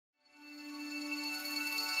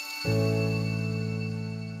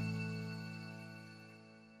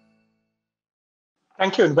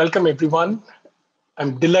Thank you and welcome everyone.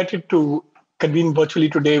 I'm delighted to convene virtually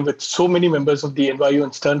today with so many members of the NYU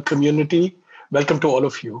and Stern community. Welcome to all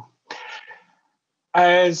of you.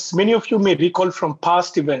 As many of you may recall from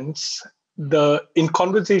past events, the In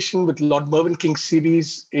Conversation with Lord Mervyn King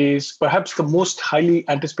series is perhaps the most highly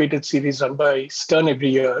anticipated series run by Stern every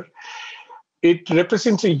year. It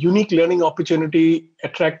represents a unique learning opportunity,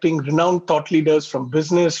 attracting renowned thought leaders from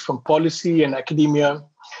business, from policy and academia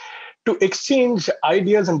to exchange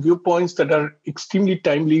ideas and viewpoints that are extremely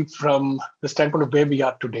timely from the standpoint of where we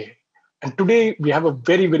are today. And today we have a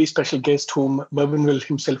very, very special guest whom Mervyn will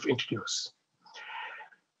himself introduce.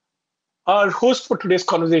 Our host for today's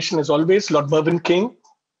conversation is always Lord Mervyn King.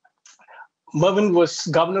 Mervyn was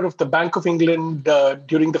governor of the Bank of England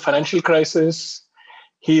during the financial crisis.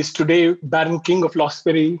 He is today Baron King of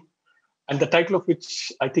Losbury, and the title of which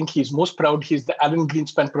I think he's most proud, he's the Alan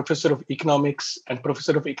Greenspan Professor of Economics and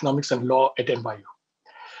Professor of Economics and Law at NYU.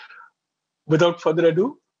 Without further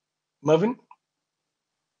ado, Mervyn.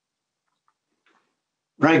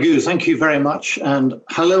 Raghu, thank you very much. And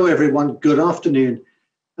hello, everyone. Good afternoon.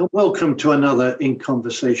 And welcome to another In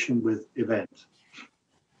Conversation with event.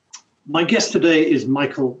 My guest today is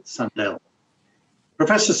Michael Sandel.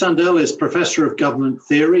 Professor Sandel is Professor of Government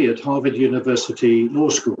Theory at Harvard University Law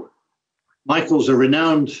School. Michael's a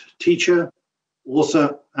renowned teacher,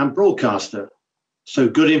 author, and broadcaster. So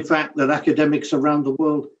good, in fact, that academics around the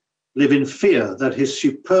world live in fear that his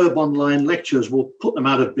superb online lectures will put them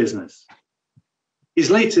out of business. His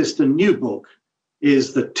latest and new book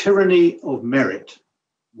is The Tyranny of Merit: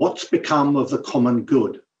 What's Become of the Common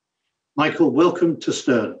Good. Michael, welcome to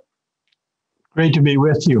Stern. Great to be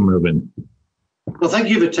with you, Mervyn. Well, thank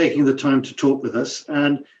you for taking the time to talk with us.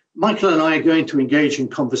 And Michael and I are going to engage in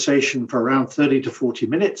conversation for around 30 to 40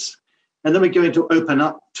 minutes. And then we're going to open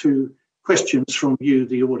up to questions from you,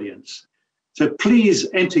 the audience. So please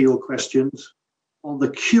enter your questions on the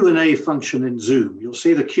Q&A function in Zoom. You'll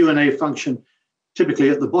see the Q&A function typically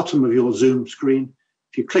at the bottom of your Zoom screen.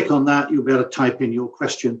 If you click on that, you'll be able to type in your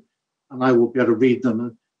question and I will be able to read them.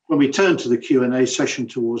 And when we turn to the Q&A session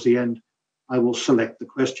towards the end, I will select the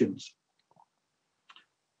questions.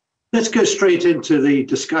 Let's go straight into the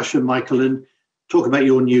discussion, Michael, and talk about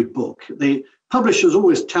your new book. The publishers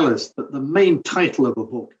always tell us that the main title of a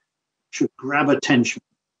book should grab attention,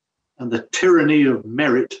 and The Tyranny of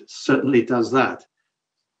Merit certainly does that.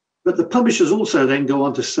 But the publishers also then go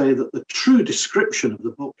on to say that the true description of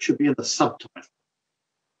the book should be in the subtitle.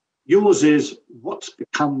 Yours is What's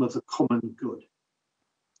Become of the Common Good.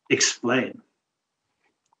 Explain.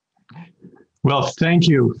 Well, thank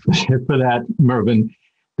you for that, Mervyn.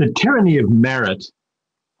 The tyranny of merit,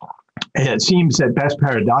 it seems at best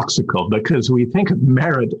paradoxical because we think of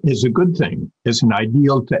merit as a good thing, as an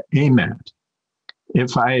ideal to aim at.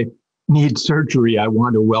 If I need surgery, I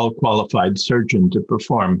want a well-qualified surgeon to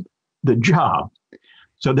perform the job.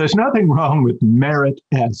 So there's nothing wrong with merit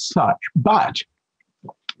as such, but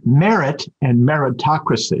merit and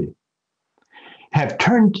meritocracy have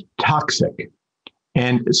turned toxic.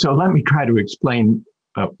 And so let me try to explain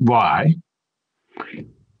why.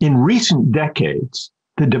 In recent decades,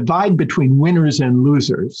 the divide between winners and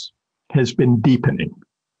losers has been deepening,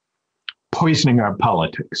 poisoning our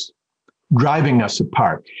politics, driving us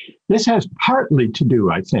apart. This has partly to do,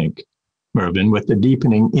 I think, Mervyn, with the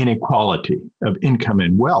deepening inequality of income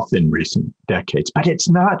and wealth in recent decades. But it's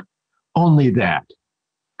not only that.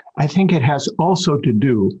 I think it has also to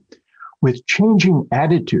do with changing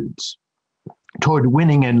attitudes toward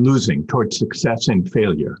winning and losing, toward success and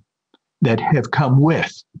failure that have come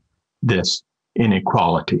with this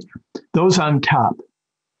inequality. Those on top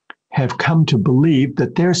have come to believe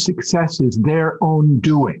that their success is their own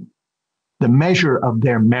doing, the measure of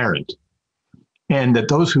their merit, and that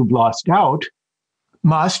those who've lost out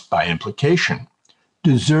must, by implication,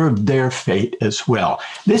 deserve their fate as well.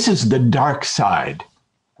 This is the dark side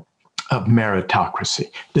of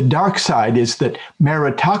meritocracy. The dark side is that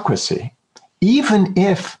meritocracy, even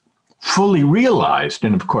if fully realized,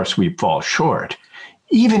 and of course we fall short,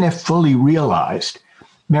 even if fully realized,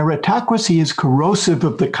 meritocracy is corrosive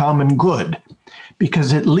of the common good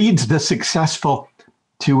because it leads the successful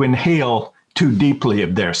to inhale too deeply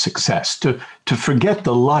of their success, to forget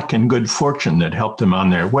the luck and good fortune that helped them on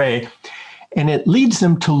their way. And it leads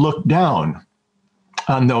them to look down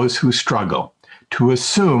on those who struggle, to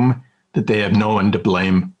assume that they have no one to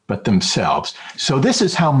blame but themselves. So this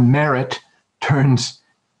is how merit turns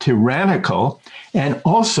tyrannical, and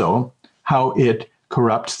also how it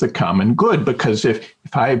corrupts the common good. Because if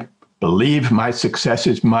I believe my success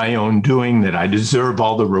is my own doing, that I deserve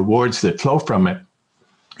all the rewards that flow from it,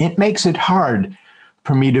 it makes it hard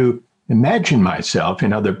for me to imagine myself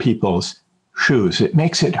in other people's shoes. It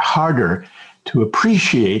makes it harder to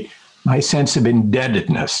appreciate my sense of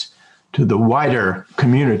indebtedness to the wider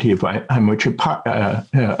community of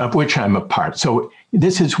which I'm a part. So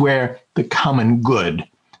this is where the common good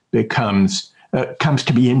comes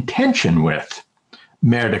to be in tension with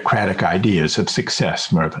meritocratic ideas of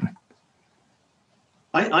success, Mervyn.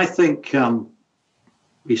 I think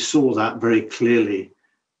we saw that very clearly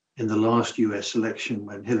in the last US election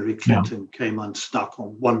when Hillary Clinton came unstuck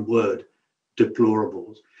on one word,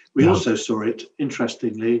 deplorables. We also saw it,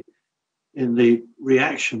 interestingly, in the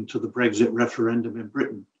reaction to the Brexit referendum in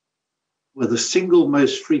Britain, where the single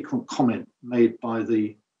most frequent comment made by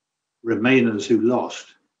the Remainers who lost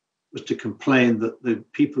was to complain that the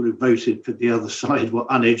people who voted for the other side were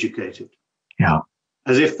uneducated. Yeah.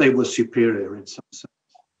 As if they were superior in some sense.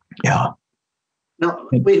 Yeah. Now,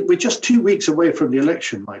 we're just 2 weeks away from the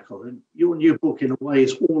election, Michael, and your new book, in a way,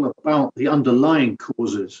 is all about the underlying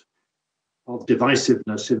causes of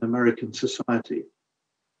divisiveness in American society.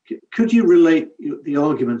 Could you relate the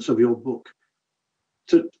arguments of your book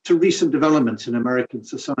to recent developments in American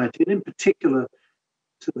society, and in particular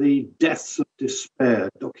to the deaths of despair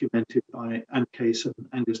documented by Ann Case and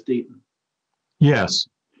Angus Deaton? Yes.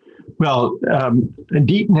 Well,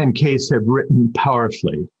 Deaton and Case have written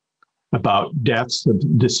powerfully about deaths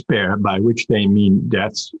of despair, by which they mean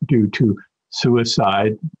deaths due to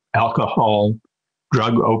suicide, alcohol,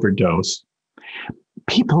 drug overdose.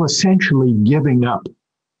 People essentially giving up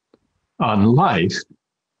on life,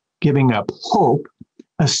 giving up hope,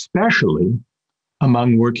 especially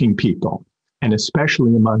among working people, and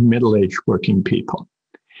especially among middle-aged working people,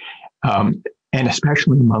 and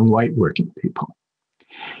especially among white working people.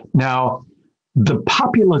 Now, the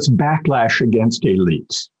populist backlash against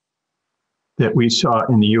elites that we saw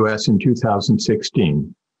in the US in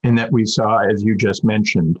 2016, and that we saw, as you just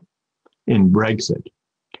mentioned, in Brexit,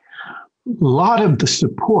 a lot of the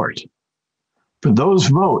support for those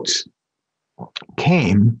votes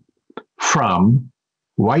came from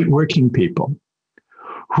white working people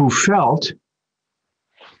who felt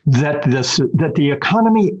that the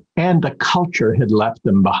economy and the culture had left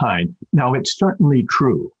them behind. Now, it's certainly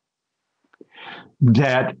true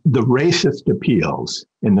that the racist appeals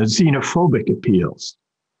and the xenophobic appeals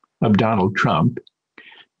of Donald Trump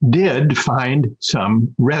did find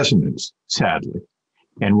some resonance, sadly,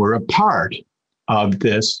 and were a part of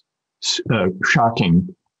this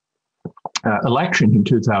shocking election in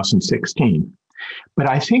 2016. But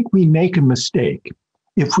I think we make a mistake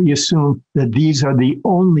if we assume that these are the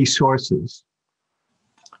only sources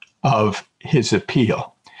of his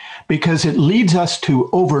appeal, because it leads us to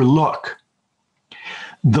overlook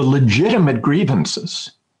the legitimate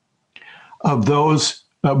grievances of those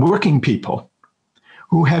working people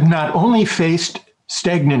who have not only faced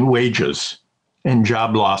stagnant wages and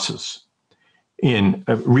job losses in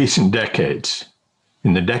recent decades,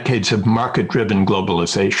 in the decades of market-driven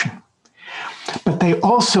globalization, but they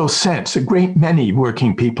also sense, a great many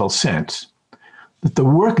working people sense, that the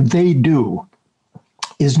work they do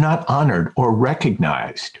is not honored or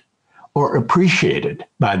recognized or appreciated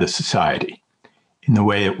by the society in the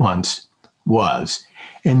way it once was.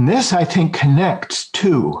 And this, I think, connects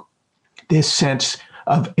to this sense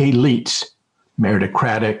of elites,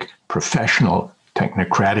 meritocratic, professional,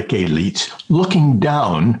 technocratic elites, looking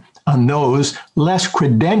down on those less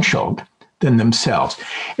credentialed than themselves.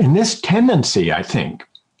 And this tendency, I think,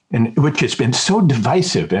 and which has been so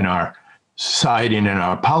divisive in our society and in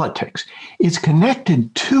our politics, is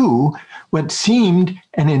connected to what seemed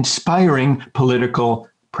an inspiring political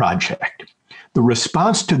project. The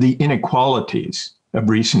response to the inequalities of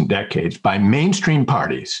recent decades by mainstream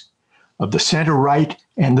parties of the center right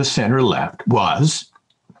and the center left was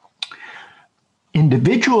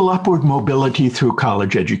individual upward mobility through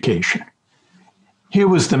college education. Here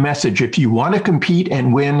was the message: if you want to compete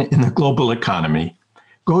and win in the global economy,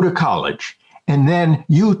 go to college, and then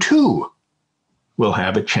you too will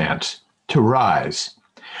have a chance to rise.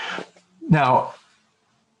 Now,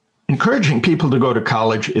 encouraging people to go to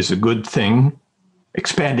college is a good thing.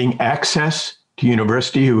 Expanding access to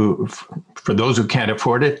university, for those who can't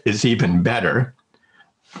afford it, is even better.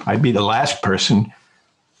 I'd be the last person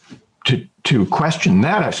to question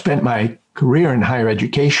that. I've spent my career in higher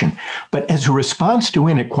education. But as a response to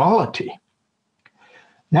inequality,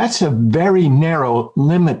 that's a very narrow,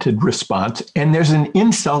 limited response, and there's an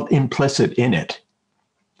insult implicit in it.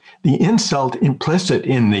 The insult implicit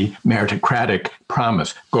in the meritocratic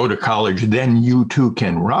promise, go to college, then you too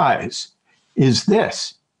can rise, is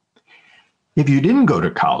this: if you didn't go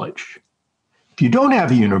to college, if you don't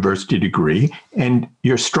have a university degree and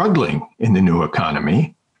you're struggling in the new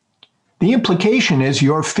economy, the implication is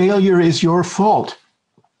your failure is your fault.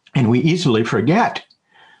 And we easily forget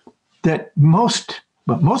that most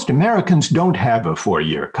Americans don't have a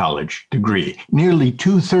 4-year college degree. Nearly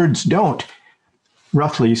 2/3 don't,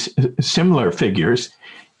 roughly similar figures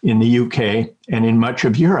in the UK and in much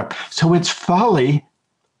of Europe. So it's folly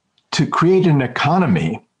to create an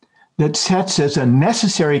economy that sets as a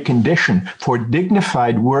necessary condition for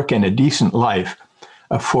dignified work and a decent life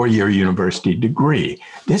a 4-year university degree.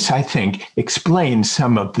 This, I think, explains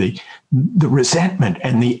some of the resentment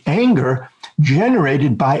and the anger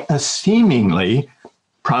generated by a seemingly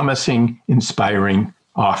promising, inspiring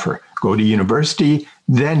offer. Go to university,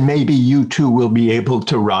 then maybe you too will be able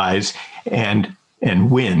to rise and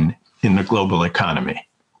win in the global economy.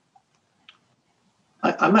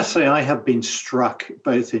 I must say I have been struck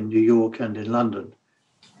both in New York and in London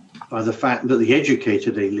by the fact that the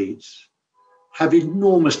educated elites have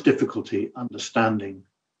enormous difficulty understanding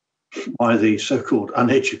why the so-called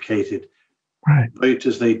uneducated vote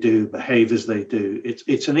as they do, behave as they do.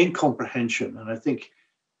 It's an incomprehension. And I think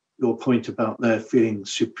your point about their feeling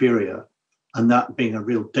superior and that being a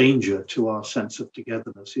real danger to our sense of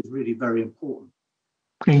togetherness is really very important.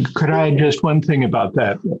 And could I just one thing about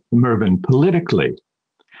that, Mervyn, politically?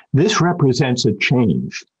 This represents a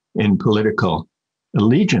change in political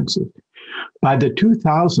allegiances. By the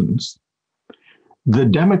 2000s, the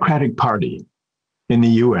Democratic Party in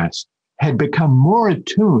the US had become more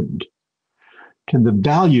attuned to the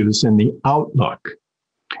values and the outlook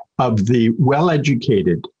of the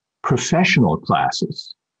well-educated professional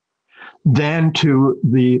classes than to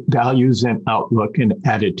the values and outlook and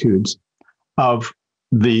attitudes of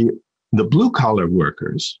the blue-collar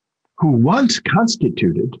workers who once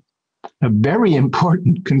constituted a very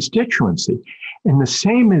important constituency. And the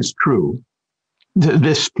same is true,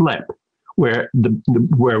 this flip, where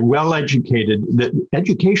well-educated, the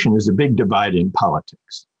education is a big divide in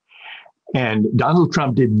politics. And Donald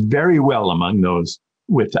Trump did very well among those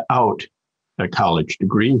without a college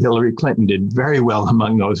degree. Hillary Clinton did very well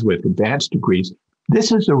among those with advanced degrees.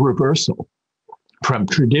 This is a reversal from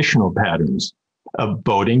traditional patterns of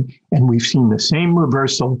voting. And we've seen the same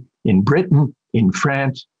reversal in Britain, in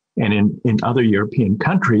France, and in other European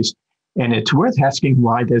countries. And it's worth asking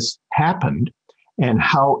why this happened and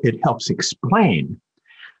how it helps explain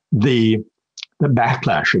the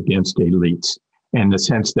backlash against elites and the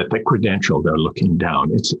sense that the credentialed are looking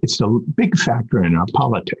down. It's a big factor in our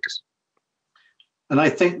politics. And I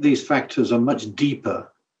think these factors are much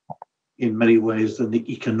deeper in many ways than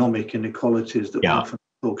the economic inequalities that we often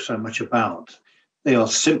talk so much about. They are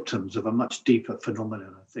symptoms of a much deeper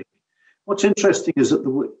phenomenon, I think. What's interesting is that the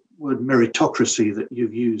word meritocracy that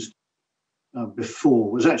you've used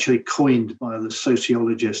before was actually coined by the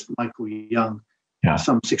sociologist Michael Young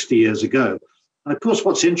some 60 years ago. And of course,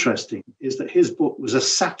 what's interesting is that his book was a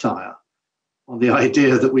satire on the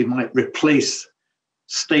idea that we might replace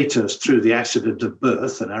status through the accident of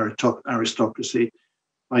birth and aristocracy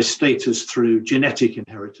by status through genetic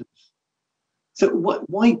inheritance. So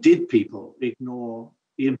why did people ignore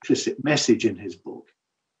the implicit message in his book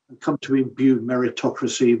and come to imbue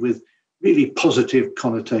meritocracy with really positive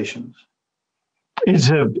connotations?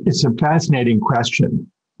 It's a fascinating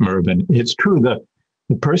question, Mervyn. It's true that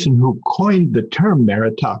the person who coined the term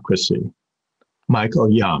meritocracy,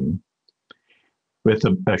 Michael Young, with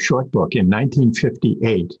a short book in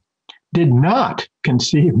 1958, did not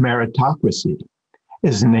conceive meritocracy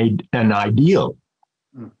as an ideal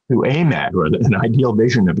to aim at or an ideal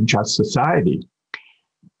vision of a just society.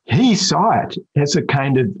 He saw it as a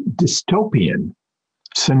kind of dystopian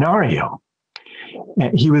scenario.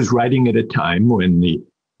 And he was writing at a time when the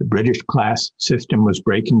British class system was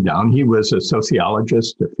breaking down. He was a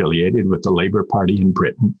sociologist affiliated with the Labour Party in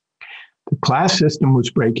Britain. The class system was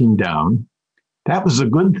breaking down. That was a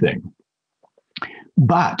good thing.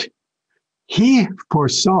 But he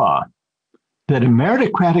foresaw that a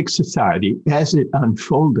meritocratic society, as it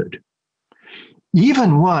unfolded,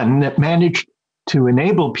 even one that managed to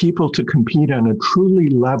enable people to compete on a truly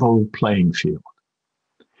level playing field,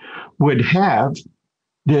 would have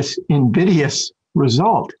this invidious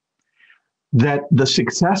result that the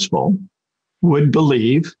successful would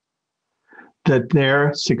believe that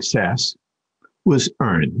their success was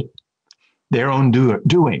earned, their own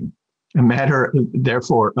doing, a matter,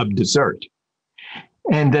 therefore, of desert.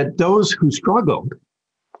 And that those who struggled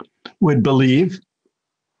would believe,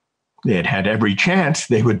 they had every chance,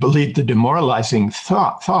 they would believe the demoralizing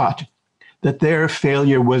thought that their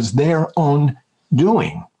failure was their own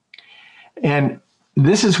doing. And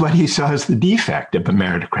this is what he saw as the defect of a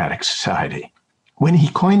meritocratic society when he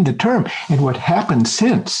coined the term. And what happened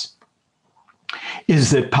since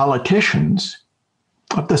is that politicians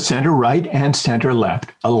of the center right and center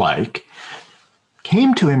left alike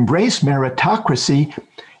came to embrace meritocracy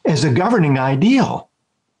as a governing ideal.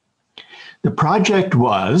 The project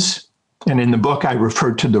was, and in the book I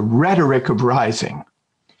refer to the rhetoric of rising,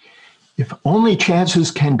 if only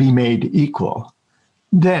chances can be made equal,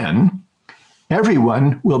 then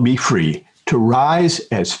everyone will be free to rise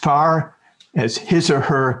as far as his or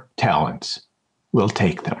her talents will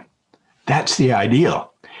take them. That's the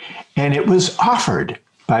ideal. And it was offered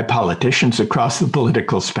by politicians across the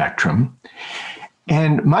political spectrum.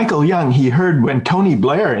 And Michael Young, he heard when Tony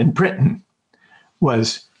Blair in Britain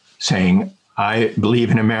was saying, I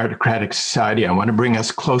believe in a meritocratic society. I want to bring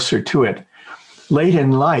us closer to it. Late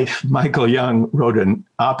in life, Michael Young wrote an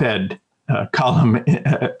op-ed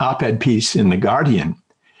piece in The Guardian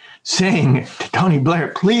saying to Tony Blair,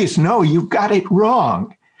 please, no, you got it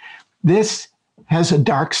wrong. This has a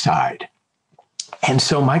dark side. And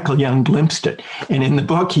so Michael Young glimpsed it. And in the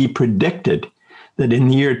book, he predicted that in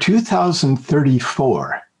the year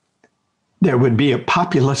 2034, there would be a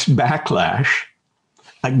populist backlash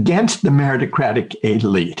against the meritocratic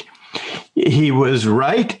elite. He was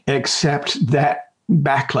right, except that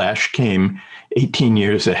backlash came 18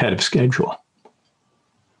 years ahead of schedule.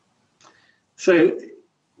 So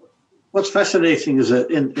what's fascinating is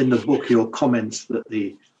that in the book, your comments that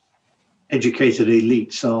the educated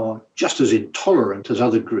elites are just as intolerant as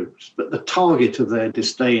other groups, but the target of their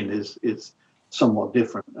disdain is somewhat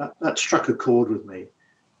different. That struck a chord with me.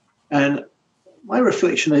 And my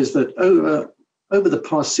reflection is that over the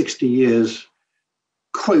past 60 years,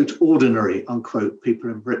 quote, ordinary, unquote, people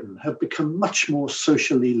in Britain have become much more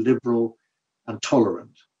socially liberal and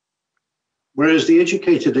tolerant, whereas the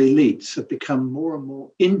educated elites have become more and more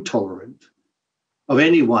intolerant of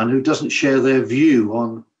anyone who doesn't share their view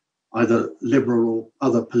on either liberal or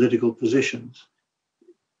other political positions.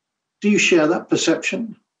 Do you share that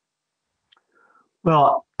perception?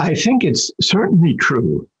 Well, I think it's certainly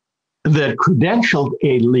true that credentialed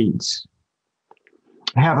elites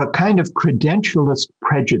have a kind of credentialist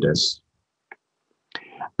prejudice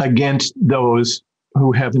against those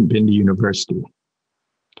who haven't been to university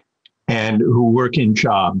and who work in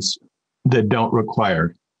jobs that don't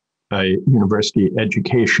require a university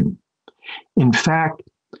education. In fact,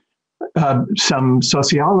 some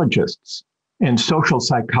sociologists and social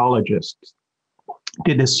psychologists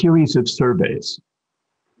did a series of surveys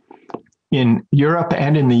in Europe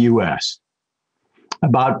and in the US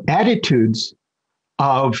about attitudes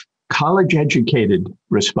of college-educated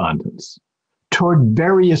respondents toward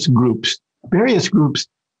various groups,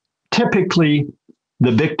 typically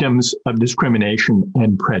the victims of discrimination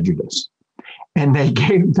and prejudice. And they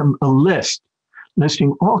gave them a list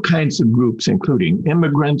listing all kinds of groups, including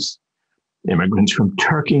immigrants from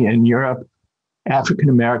Turkey and Europe, African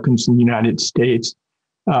Americans in the United States,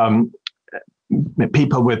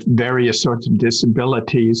 people with various sorts of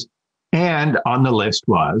disabilities, and on the list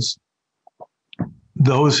was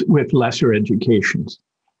those with lesser educations.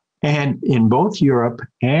 And in both Europe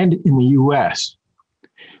and in the US,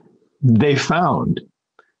 they found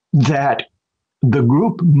that the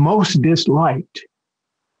group most disliked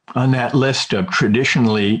on that list of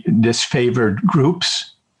traditionally disfavored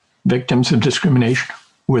groups, victims of discrimination,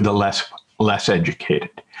 were the less educated.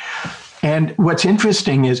 And what's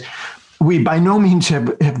interesting is we by no means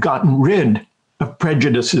have gotten rid of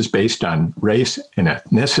prejudices based on race and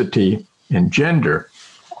ethnicity and gender,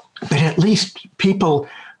 but at least people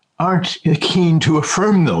aren't keen to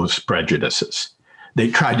affirm those prejudices. They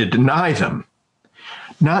try to deny them.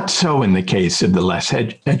 Not so in the case of the less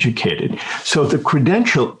educated. So the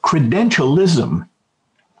credentialism,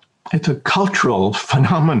 it's a cultural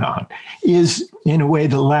phenomenon, is in a way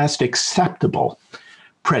the last acceptable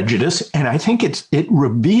prejudice. And I think it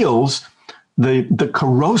reveals the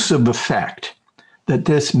corrosive effect that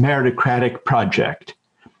this meritocratic project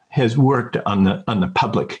has worked on the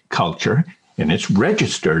public culture, and it's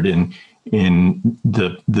registered in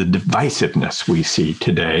the divisiveness we see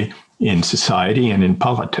today in society and in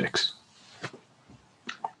politics.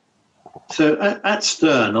 So at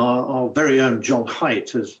Stern, our very own John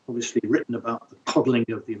Haidt has obviously written about the coddling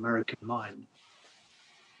of the American mind.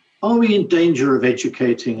 Are we in danger of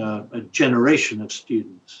educating a generation of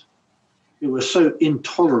students who are so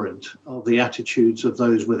intolerant of the attitudes of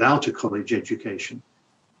those without a college education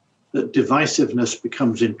that divisiveness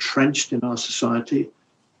becomes entrenched in our society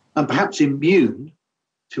and perhaps immune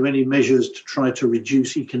to any measures to try to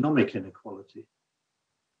reduce economic inequality?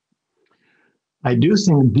 I do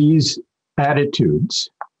think these attitudes,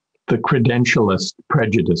 the credentialist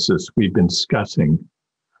prejudices we've been discussing,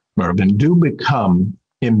 Mervyn, do become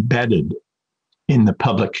embedded in the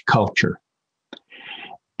public culture.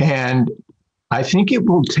 And I think it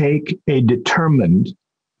will take a determined,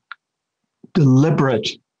 deliberate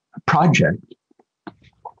project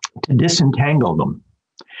to disentangle them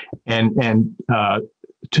and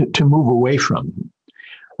to move away from them.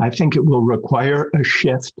 I think it will require a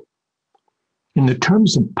shift in the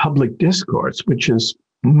terms of public discourse, which is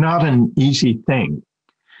not an easy thing.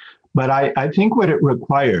 But I think what it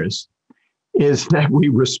requires is that we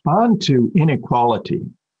respond to inequality,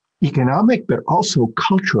 economic, but also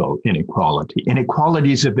cultural inequality,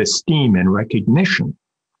 inequalities of esteem and recognition,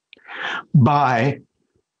 by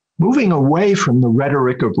moving away from the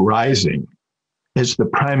rhetoric of rising as the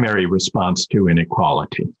primary response to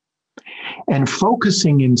inequality, and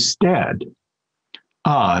focusing instead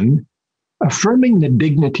on affirming the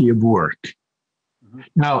dignity of work. Mm-hmm.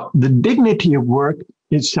 Now, the dignity of work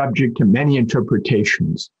is subject to many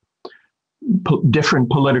interpretations. Different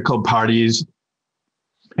political parties,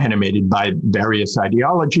 animated by various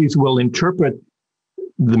ideologies, will interpret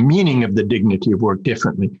the meaning of the dignity of work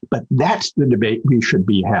differently. But that's the debate we should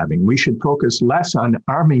be having. We should focus less on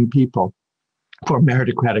arming people for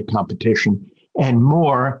meritocratic competition and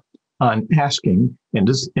more on asking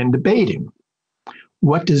and debating,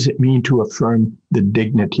 what does it mean to affirm the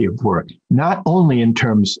dignity of work? Not only in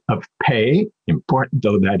terms of pay, important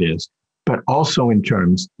though that is, but also in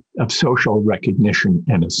terms of social recognition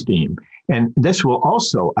and esteem. And this will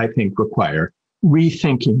also, I think, require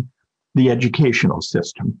rethinking the educational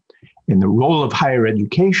system and the role of higher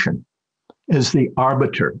education as the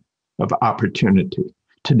arbiter of opportunity.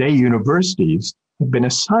 Today, universities have been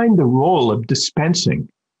assigned the role of dispensing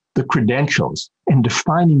the credentials and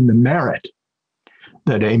defining the merit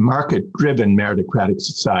that a market-driven meritocratic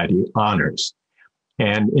society honors.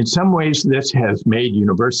 And in some ways, this has made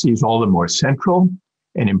universities all the more central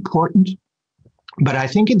and important. But I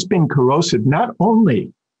think it's been corrosive not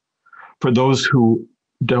only for those who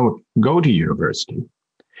don't go to university,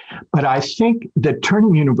 but I think that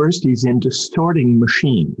turning universities into sorting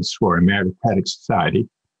machines for a meritocratic society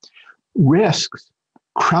risks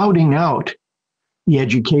crowding out the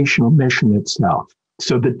educational mission itself.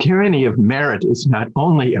 So the tyranny of merit is not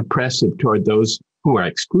only oppressive toward those who are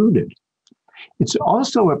excluded, it's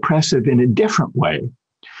also oppressive in a different way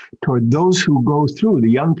toward those who go through, the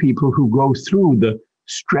young people who go through the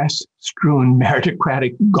stress-strewn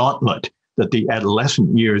meritocratic gauntlet that the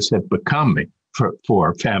adolescent years have become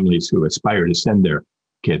for families who aspire to send their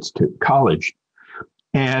kids to college.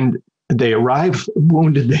 And they arrive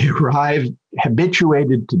wounded, they arrive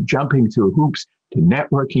habituated to jumping through hoops, to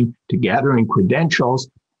networking, to gathering credentials.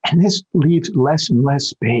 And this leaves less and less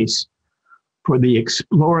space for the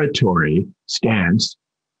exploratory stance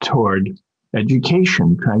toward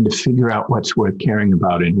education, trying to figure out what's worth caring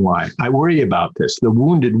about and why. I worry about this, the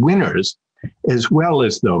wounded winners, as well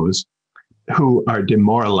as those who are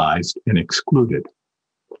demoralized and excluded.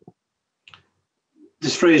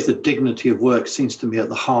 This phrase, the dignity of work, seems to me at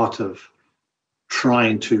the heart of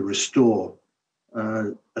trying to restore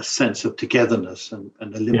a sense of togetherness and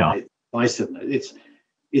eliminate divisiveness.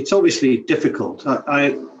 It's obviously difficult.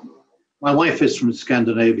 My wife is from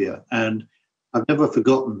Scandinavia, and I've never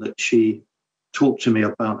forgotten that she talked to me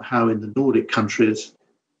about how in the Nordic countries,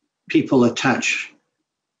 people attach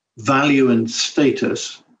value and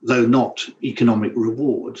status, though not economic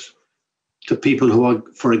rewards, to people who are,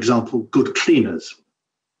 for example, good cleaners.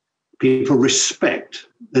 People respect.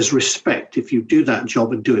 There's respect if you do that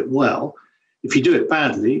job and do it well. If you do it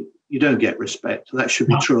badly, you don't get respect. That should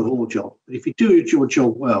be true of all jobs. But if you do your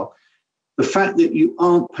job well, the fact that you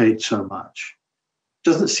aren't paid so much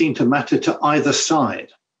doesn't seem to matter to either side.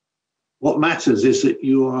 What matters is that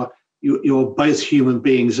you're both human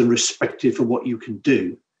beings and respected for what you can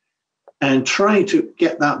do, and trying to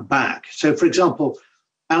get that back. So, for example,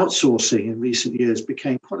 outsourcing in recent years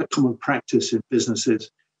became quite a common practice in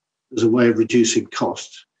businesses as a way of reducing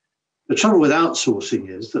costs. The trouble with outsourcing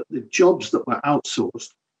is that the jobs that were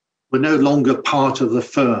outsourced were no longer part of the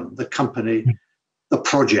firm, the company, the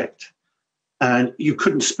project. And you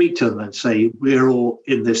couldn't speak to them and say, we're all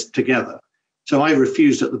in this together. So I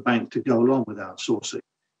refused at the bank to go along with outsourcing.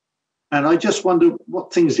 And I just wonder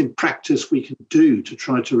what things in practice we can do to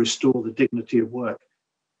try to restore the dignity of work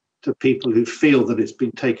to people who feel that it's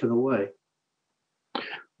been taken away.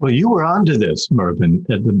 Well, you were onto this, Mervyn,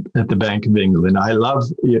 at the Bank of England. I love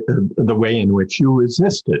the way in which you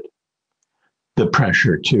resisted the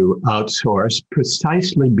pressure to outsource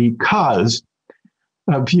precisely because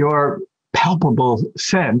of your palpable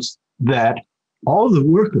sense that all the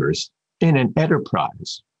workers in an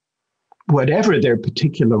enterprise, whatever their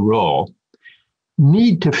particular role,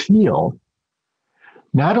 need to feel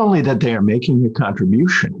not only that they are making a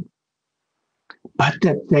contribution, but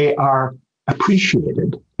that they are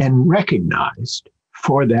appreciated and recognized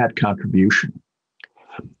for that contribution.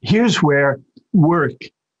 Here's where work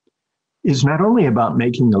is not only about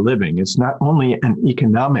making a living, it's not only an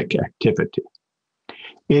economic activity,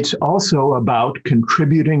 it's also about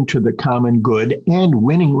contributing to the common good and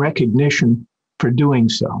winning recognition for doing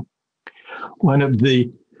so. One of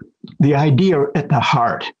the idea at the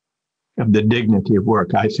heart of the dignity of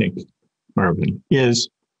work, I think, Mervyn, is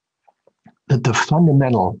that the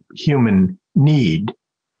fundamental human need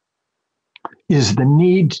is the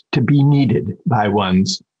need to be needed by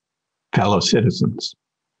one's fellow citizens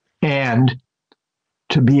and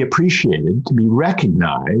to be appreciated, to be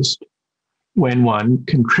recognized when one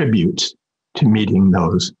contributes to meeting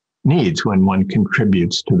those needs, when one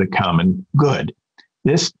contributes to the common good.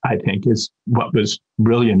 This, I think, is what was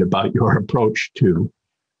brilliant about your approach to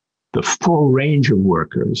the full range of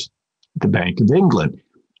workers at the Bank of England.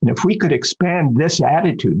 And if we could expand this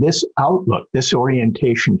attitude, this outlook, this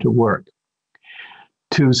orientation to work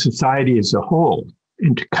to society as a whole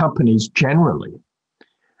and to companies generally,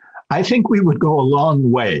 I think we would go a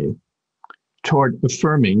long way toward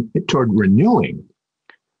renewing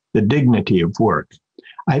the dignity of work.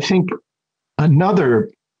 I think another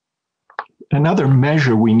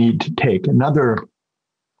measure we need to take, another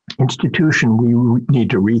institution we need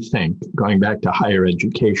to rethink, going back to higher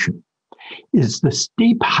education, is the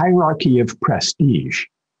steep hierarchy of prestige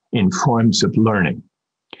in forms of learning.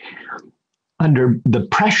 Under the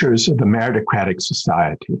pressures of a meritocratic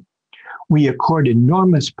society, we accord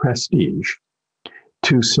enormous prestige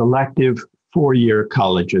to selective four-year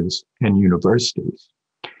colleges and universities.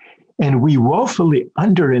 And we woefully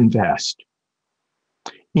underinvest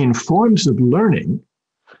in forms of learning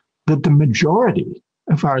that the majority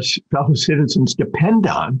of our fellow citizens depend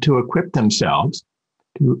on to equip themselves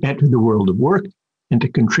to enter the world of work and to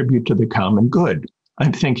contribute to the common good.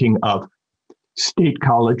 I'm thinking of state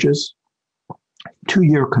colleges,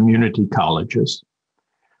 two-year community colleges,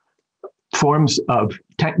 forms of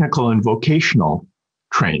technical and vocational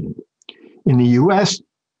training. In the US,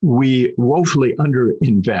 we woefully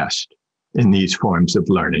underinvest in these forms of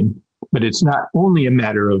learning, but it's not only a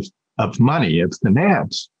matter of money, of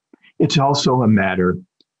finance, it's also a matter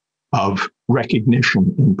of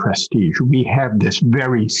recognition and prestige. We have this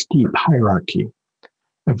very steep hierarchy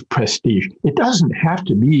of prestige. It doesn't have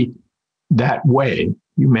to be that way.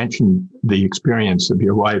 You mentioned the experience of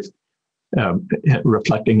your wife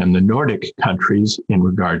reflecting on the Nordic countries in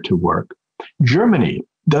regard to work. Germany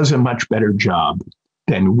does a much better job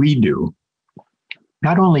than we do,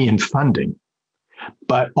 not only in funding,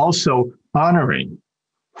 but also honoring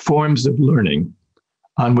forms of learning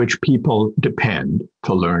on which people depend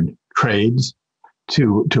to learn trades,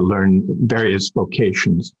 to learn various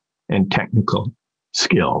vocations and technical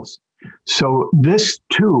skills. So this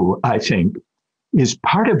too, I think, is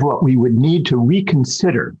part of what we would need to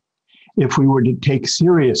reconsider if we were to take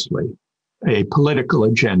seriously a political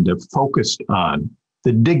agenda focused on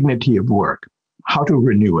the dignity of work, how to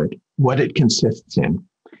renew it, what it consists in,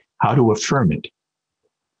 how to affirm it.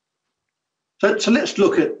 So let's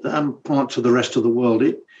look at parts of the rest of the world.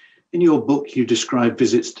 In your book, you describe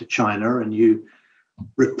visits to China, and you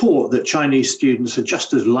report that Chinese students are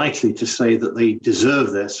just as likely to say that they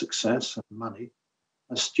deserve their success and money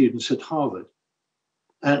as students at Harvard.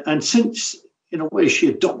 And since, in a way, she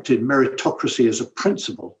adopted meritocracy as a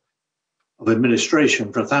principle of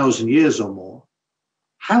administration for 1,000 years or more,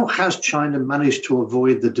 how has China managed to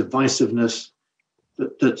avoid the divisiveness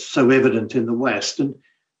that's so evident in the West? And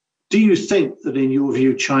do you think that, in your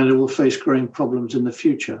view, China will face growing problems in the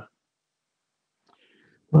future?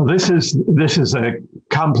 Well, this is a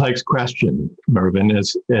complex question, Mervyn,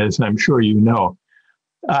 as I'm sure you know.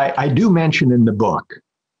 I do mention in the book,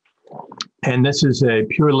 and this is a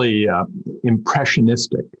purely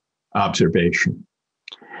impressionistic observation,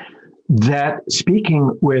 that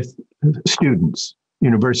speaking with students,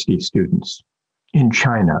 university students in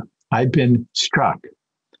China, I've been struck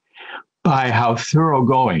by how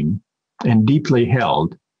thoroughgoing and deeply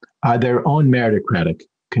held are their own meritocratic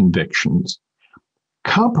convictions,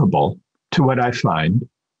 comparable to what I find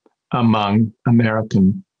among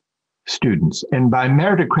American students. And by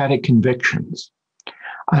meritocratic convictions,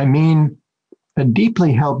 I mean a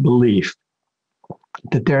deeply held belief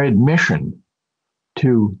that their admission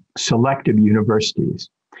to selective universities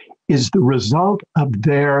is the result of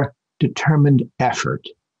their determined effort,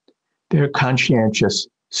 their conscientious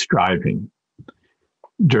striving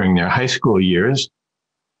during their high school years,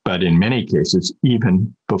 but in many cases,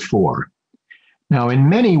 even before. Now, in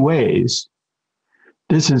many ways,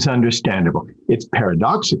 This is understandable. It's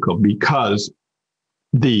paradoxical because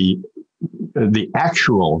the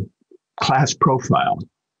actual class profile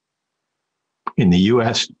in the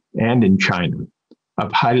US and in China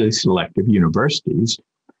of highly selective universities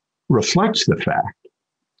reflects the fact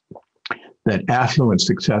that affluent,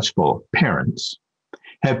 successful parents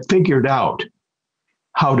have figured out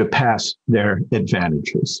how to pass their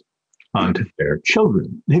advantages onto their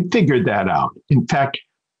children. They figured that out. In fact,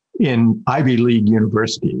 in Ivy League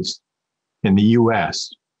universities in the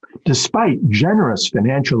US, despite generous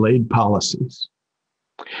financial aid policies,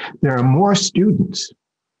 there are more students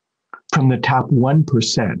from the top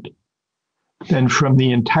 1% than from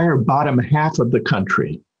the entire bottom half of the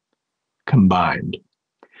country combined.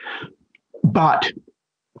 But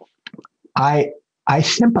I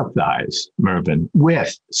sympathize, Mervyn,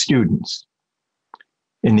 with students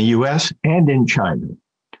in the US and in China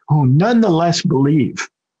who nonetheless believe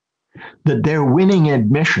that their winning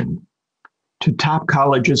admission to top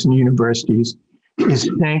colleges and universities is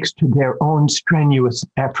thanks to their own strenuous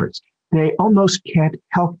efforts. They almost can't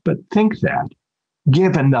help but think that,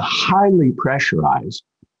 given the highly pressurized,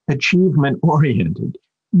 achievement-oriented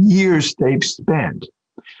years they've spent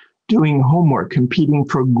doing homework, competing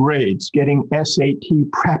for grades, getting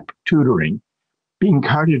SAT prep tutoring, being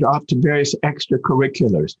carted off to various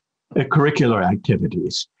extracurriculars, curricular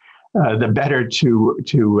activities, the better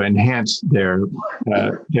to enhance their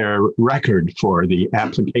record for the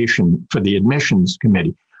application for the admissions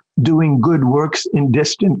committee, doing good works in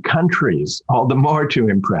distant countries, all the more to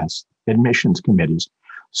impress admissions committees.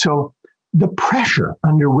 So the pressure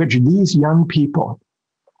under which these young people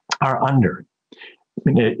are under, I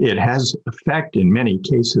mean, it has effect in many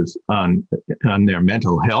cases on their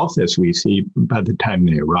mental health, as we see by the time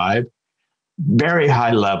they arrive. Very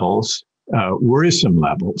high levels, worrisome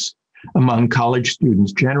levels among college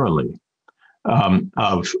students generally,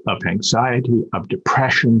 of anxiety, of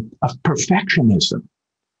depression, of perfectionism,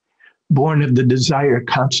 born of the desire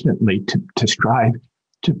constantly to strive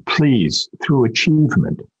to please through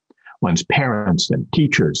achievement one's parents and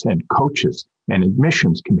teachers and coaches and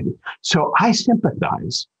admissions committee. So I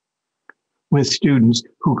sympathize with students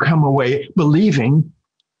who come away believing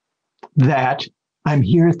that I'm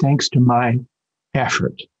here thanks to my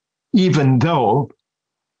effort, even though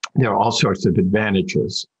there are all sorts of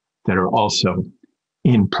advantages that are also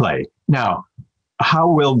in play. Now, how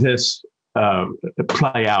will this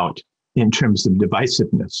play out in terms of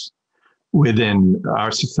divisiveness within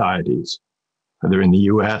our societies, whether in the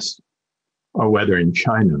US or whether in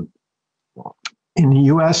China? In the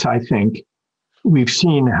US, I think we've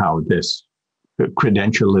seen how this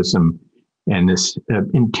credentialism and this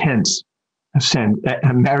intense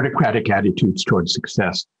meritocratic attitudes towards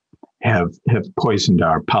success have poisoned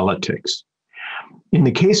our politics. In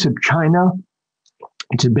the case of China,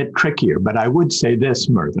 it's a bit trickier, but I would say this,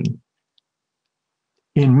 Mervyn.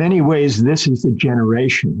 In many ways, this is the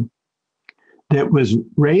generation that was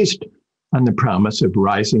raised on the promise of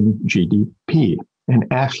rising GDP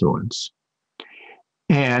and affluence.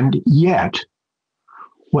 And yet,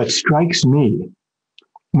 what strikes me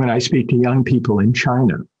when I speak to young people in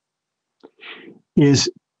China is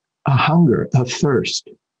a hunger, a thirst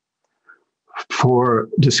for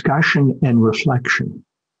discussion and reflection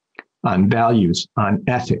on values, on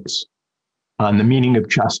ethics, on the meaning of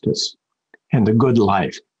justice and the good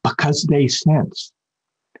life, because they sense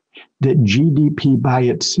that GDP by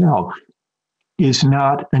itself is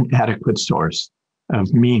not an adequate source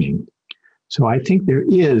of meaning. So I think there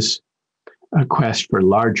is a quest for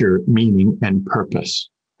larger meaning and purpose.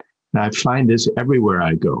 And I find this everywhere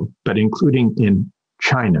I go, but including in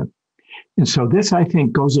China. And so this, I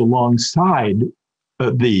think, goes alongside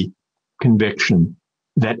the conviction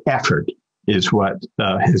that effort is what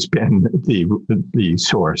has been the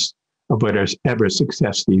source of whatever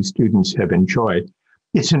success these students have enjoyed.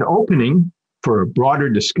 It's an opening for a broader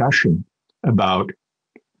discussion about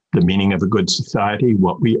the meaning of a good society,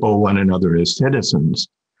 what we owe one another as citizens.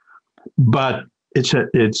 But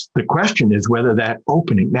the question is whether that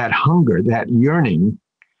opening, that hunger, that yearning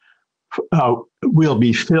will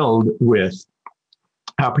be filled with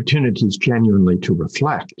opportunities genuinely to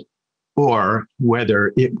reflect, or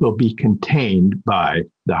whether it will be contained by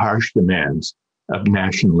the harsh demands of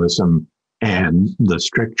nationalism and the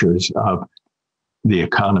strictures of the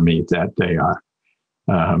economy that they are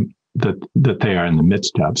that they are in the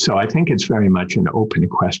midst of. So I think it's very much an open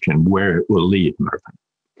question where it will lead, Mervyn.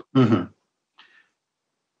 Mm-hmm.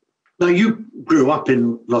 Now, you grew up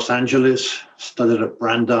in Los Angeles, studied at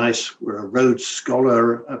Brandeis, were a Rhodes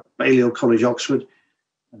Scholar at Balliol College, Oxford,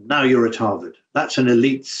 and now you're at Harvard. That's an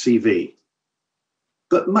elite CV.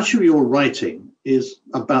 But much of your writing is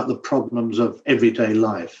about the problems of everyday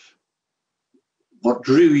life. What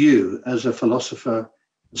drew you as a philosopher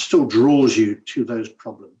and still draws you to those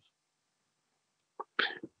problems?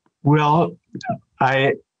 Well,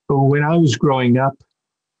 when I was growing up,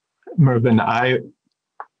 Mervyn, I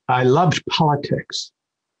loved politics.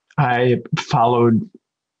 I followed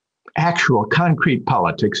actual concrete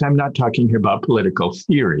politics. I'm not talking here about political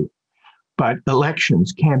theory, but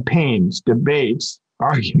elections, campaigns, debates,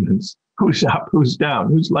 arguments, who's up, who's down,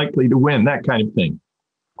 who's likely to win, that kind of thing.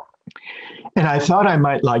 And I thought I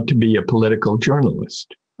might like to be a political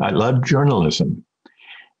journalist. I loved journalism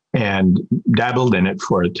and dabbled in it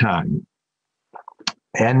for a time.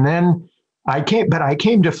 And then I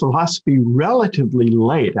came to philosophy relatively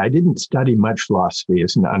late. I didn't study much philosophy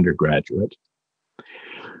as an undergraduate.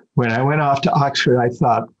 When I went off to Oxford, I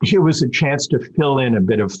thought here was a chance to fill in a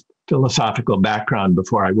bit of philosophical background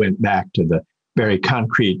before I went back to the very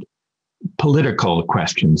concrete political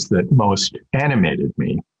questions that most animated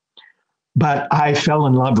me. But I fell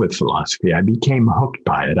in love with philosophy. I became hooked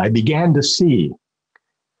by it. I began to see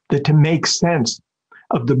that to make sense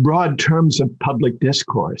of the broad terms of public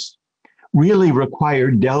discourse really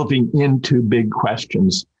required delving into big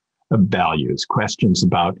questions of values, questions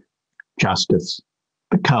about justice,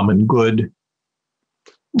 the common good,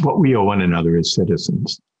 what we owe one another as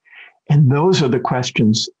citizens. And those are the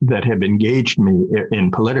questions that have engaged me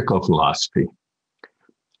in political philosophy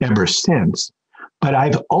ever since. But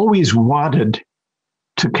I've always wanted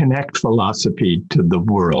to connect philosophy to the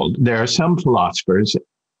world. There are some philosophers,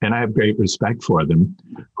 and I have great respect for them,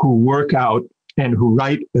 who work out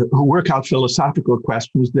philosophical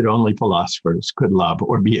questions that only philosophers could love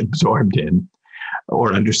or be absorbed in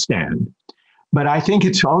or understand. But I think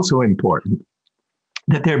it's also important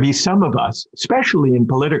that there be some of us, especially in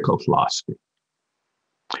political philosophy,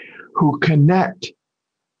 who connect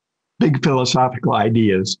big philosophical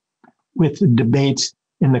ideas with the debates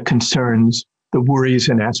and the concerns, the worries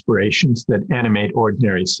and aspirations that animate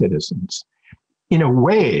ordinary citizens. In a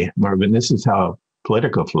way, Mervyn, this is how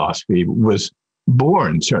political philosophy was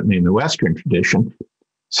born, certainly in the Western tradition.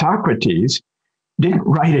 Socrates didn't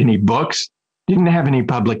write any books, didn't have any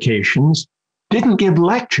publications, didn't give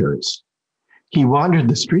lectures. He wandered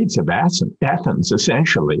the streets of Athens,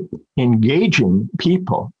 essentially, engaging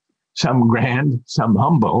people, some grand, some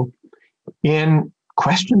humble, in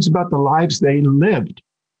questions about the lives they lived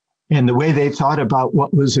and the way they thought about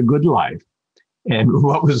what was a good life and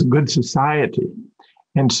what was a good society.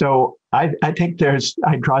 And so I think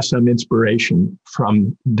I draw some inspiration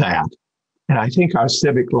from that. And I think our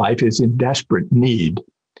civic life is in desperate need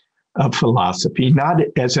of philosophy, not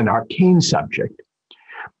as an arcane subject,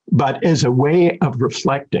 but as a way of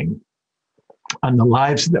reflecting on the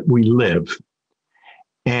lives that we live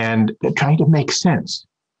and trying to make sense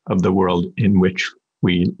of the world in which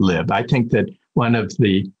we live. I think that one of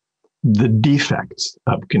the defects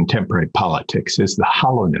of contemporary politics is the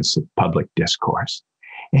hollowness of public discourse.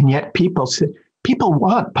 And yet people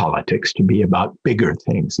want politics to be about bigger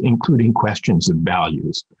things, including questions of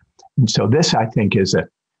values. And so this, I think, is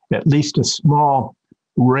at least a small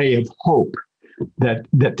ray of hope that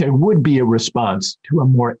there would be a response to a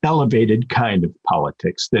more elevated kind of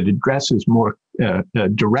politics that addresses more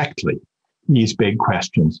directly these big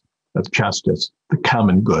questions of justice, the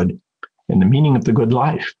common good, and the meaning of the good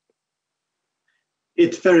life.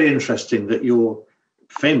 It's very interesting that your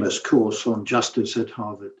famous course on justice at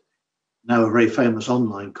Harvard, now a very famous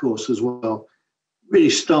online course as well, really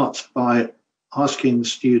starts by asking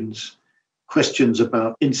students questions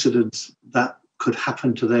about incidents that could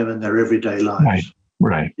happen to them in their everyday lives.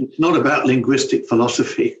 Right. It's not about linguistic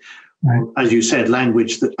philosophy, right. As you said,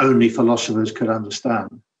 language that only philosophers could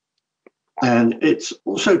understand. And it's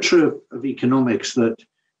also true of economics that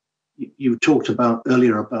you talked about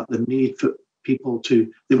earlier about the need for people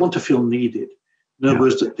they want to feel needed. In other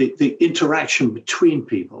words, that the interaction between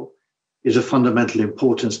people is of fundamental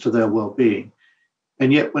importance to their well-being.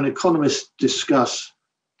 And yet when economists discuss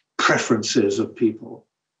preferences of people,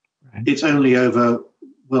 right. It's only over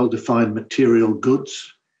well-defined material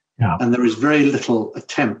goods. Yeah. And there is very little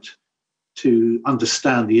attempt to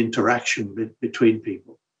understand the interaction between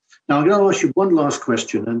people. Now, I'm going to ask you one last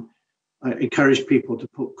question, and I encourage people to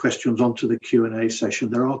put questions onto the Q&A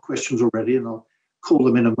session. There are questions already, and I'll call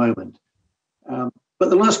them in a moment. But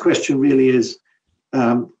the last question really is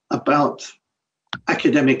about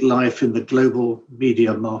academic life in the global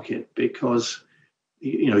media market, because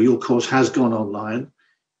your course has gone online.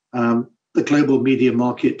 The global media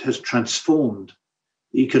market has transformed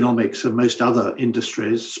the economics of most other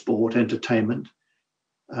industries, sport, entertainment.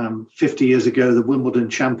 50 years ago, the Wimbledon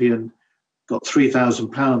champion got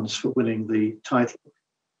 £3,000 for winning the title.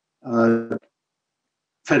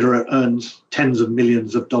 Federer earns tens of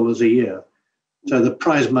millions of dollars a year. So the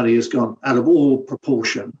prize money has gone out of all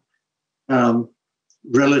proportion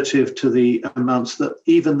relative to the amounts that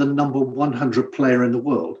even the number 100 player in the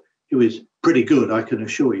world, who is pretty good, I can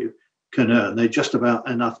assure you, can earn. They're just about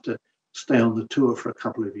enough to stay on the tour for a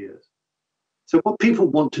couple of years. So what people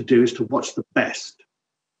want to do is to watch the best.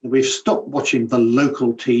 And we've stopped watching the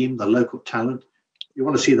local team, the local talent. You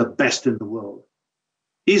want to see the best in the world.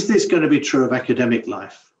 Is this going to be true of academic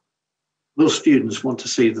life? Will students want to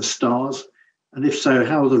see the stars? And if so,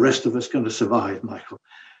 how are the rest of us going to survive, Michael?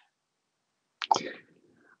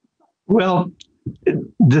 Well,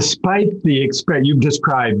 despite the experiment, you've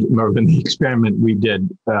described, Mervyn, the experiment we did,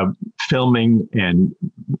 filming and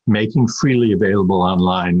making freely available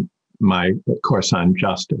online my course on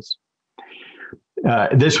justice.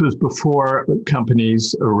 This was before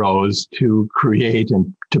companies arose to create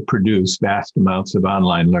and to produce vast amounts of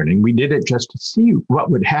online learning. We did it just to see what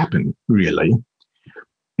would happen, really.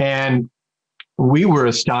 And we were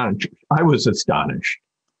astonished. I was astonished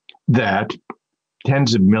that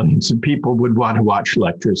tens of millions of people would want to watch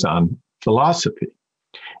lectures on philosophy.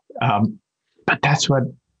 But that's what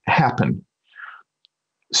happened.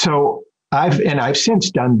 So I've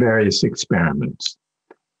since done various experiments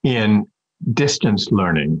in distance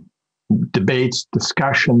learning, debates,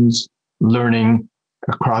 discussions, learning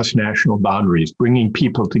across national boundaries, bringing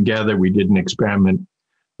people together. We did an experiment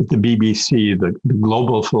with the BBC, the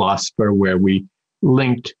Global Philosopher, where we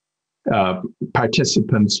linked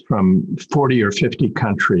participants from 40 or 50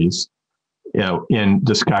 countries, in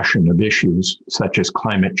discussion of issues such as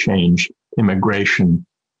climate change, immigration,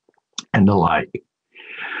 and the like.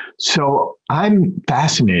 So I'm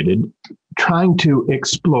fascinated trying to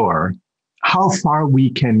explore how far we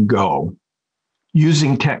can go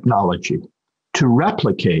using technology to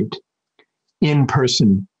replicate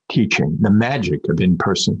in-person teaching, the magic of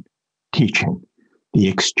in-person teaching, the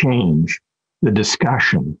exchange, the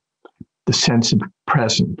discussion, the sense of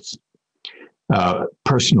presence,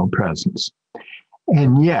 personal presence.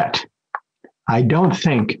 And yet, I don't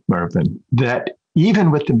think, Mervyn, that even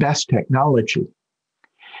with the best technology,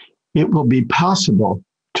 it will be possible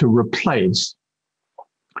to replace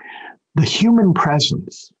the human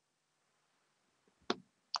presence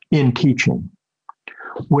in teaching,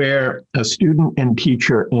 where a student and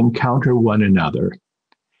teacher encounter one another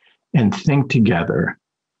and think together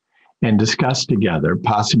and discuss together,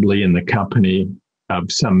 possibly in the company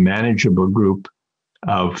of some manageable group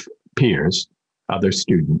of peers, other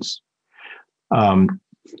students,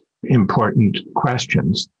 important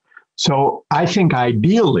questions. So I think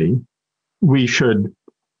ideally, we should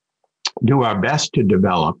do our best to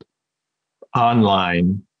develop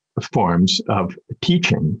online forms of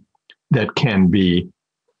teaching that can be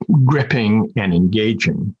gripping and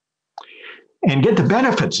engaging, and get the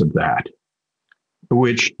benefits of that,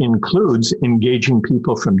 which includes engaging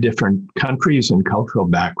people from different countries and cultural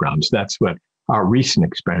backgrounds. That's what our recent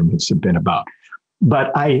experiments have been about.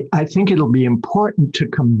 But I think it'll be important to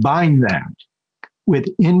combine that with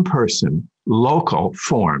in-person, local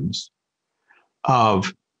forms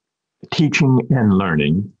of teaching and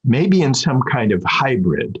learning, maybe in some kind of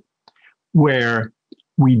hybrid, where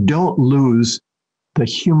we don't lose the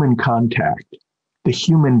human contact, the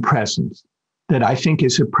human presence, that I think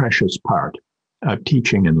is a precious part of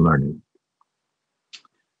teaching and learning.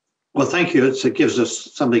 Well, thank you. It gives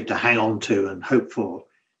us something to hang on to and hope for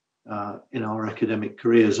in our academic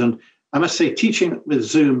careers. And I must say, teaching with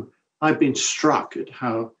Zoom, I've been struck at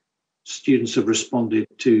how students have responded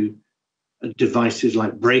to devices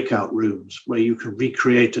like breakout rooms, where you can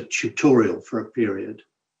recreate a tutorial for a period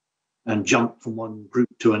and jump from one group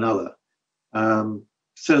to another.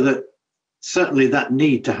 So that certainly that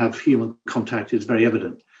need to have human contact is very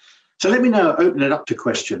evident. So let me now open it up to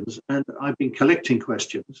questions, and I've been collecting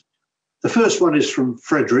questions. The first one is from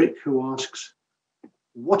Frederick, who asks,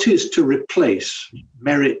 what is to replace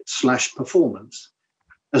merit/performance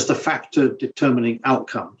as the factor determining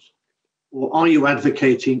outcomes? Or are you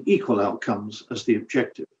advocating equal outcomes as the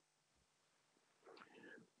objective?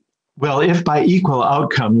 Well, if by equal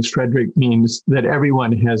outcomes, Frederick, means that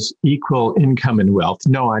everyone has equal income and wealth,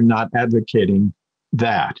 no, I'm not advocating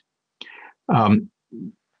that. And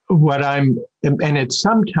it's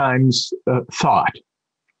sometimes thought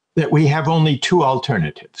that we have only two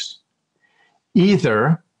alternatives.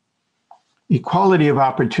 Either equality of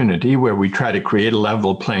opportunity, where we try to create a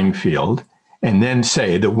level playing field and then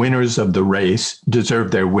say the winners of the race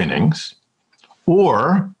deserve their winnings,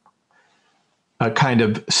 or a kind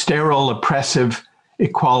of sterile, oppressive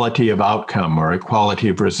equality of outcome or equality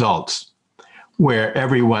of results, where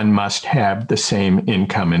everyone must have the same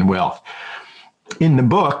income and wealth. In the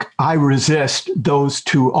book, I resist those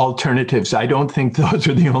two alternatives. I don't think those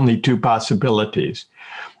are the only two possibilities.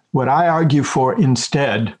 What I argue for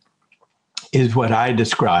instead is what I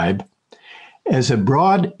describe as a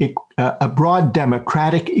broad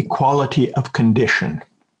democratic equality of condition,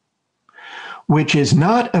 which is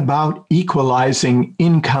not about equalizing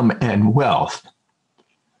income and wealth.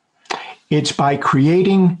 It's by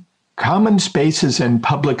creating common spaces and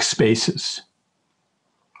public spaces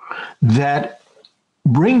that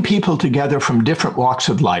bring people together from different walks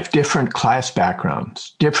of life, different class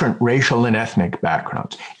backgrounds, different racial and ethnic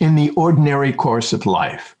backgrounds, in the ordinary course of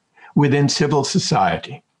life, within civil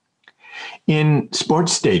society, in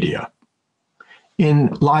sports stadia, in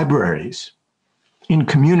libraries, in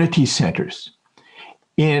community centers,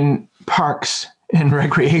 in parks and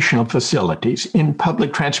recreational facilities, in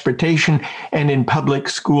public transportation and in public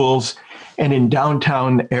schools and in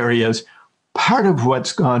downtown areas. Part of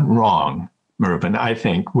what's gone wrong, Mervyn, I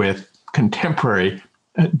think, with contemporary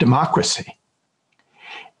democracy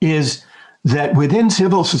is that within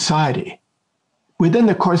civil society, within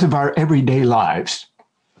the course of our everyday lives,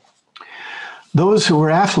 those who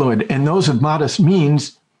are affluent and those of modest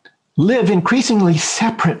means live increasingly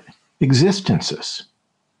separate existences.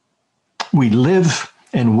 We live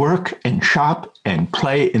and work and shop and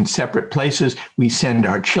play in separate places. We send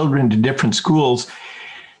our children to different schools.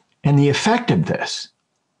 And the effect of this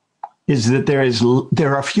is that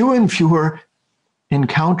there are fewer and fewer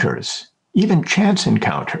encounters, even chance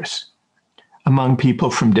encounters, among people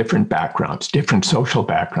from different backgrounds, different social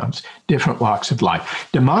backgrounds, different walks of life.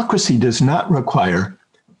 Democracy does not require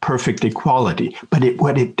perfect equality, but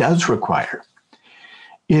what it does require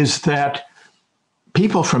is that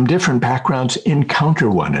people from different backgrounds encounter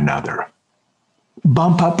one another,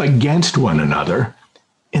 bump up against one another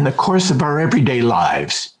in the course of our everyday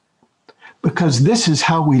lives, because this is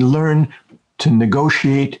how we learn to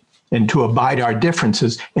negotiate and to abide our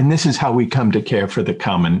differences, and this is how we come to care for the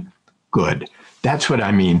common good. That's what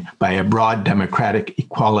I mean by a broad democratic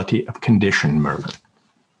equality of condition, Mervyn.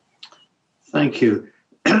 Thank you.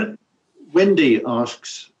 Wendy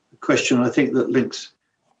asks a question I think that links.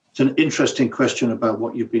 It's an interesting question about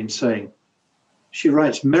what you've been saying. She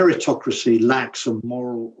writes, meritocracy lacks a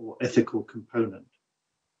moral or ethical component.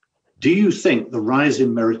 Do you think the rise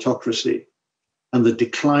in meritocracy and the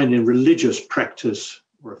decline in religious practice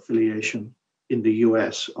or affiliation in the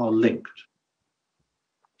US are linked?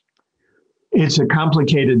 It's a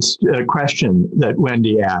complicated question that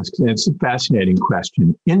Wendy asks, and it's a fascinating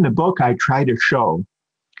question. In the book, I try to show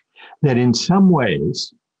that in some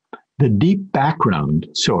ways, the deep background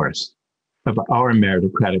source of our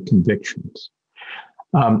meritocratic convictions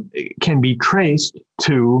can be traced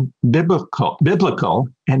to biblical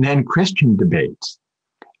and then Christian debates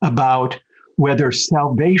about whether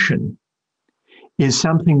salvation is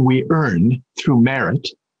something we earn through merit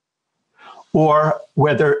or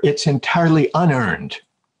whether it's entirely unearned,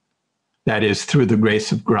 that is, through the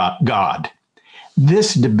grace of God.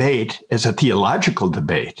 This debate, as a theological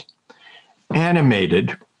debate,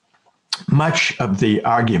 animated much of the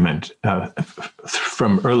argument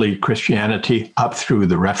from early Christianity up through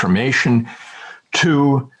the Reformation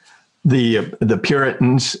to the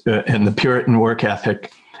Puritans and the Puritan work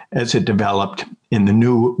ethic as it developed in the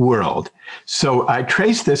New World. So I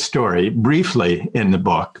trace this story briefly in the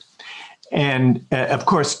book. And of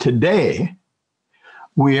course, today,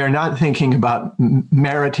 we are not thinking about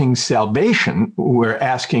meriting salvation. We're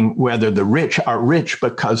asking whether the rich are rich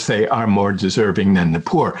because they are more deserving than the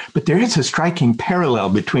poor. But there is a striking parallel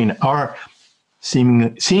between our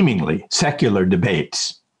seemingly secular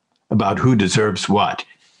debates about who deserves what,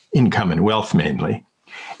 income and wealth mainly,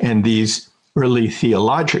 and these early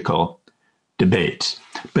theological debates.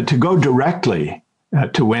 But to go directly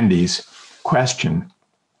to Wendy's question,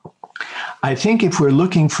 I think if we're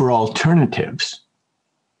looking for alternatives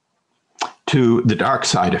to the dark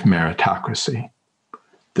side of meritocracy,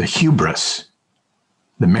 the hubris,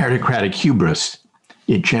 the meritocratic hubris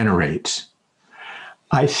it generates,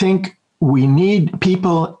 I think we need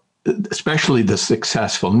people, especially the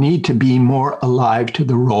successful, need to be more alive to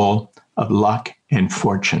the role of luck and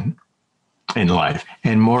fortune in life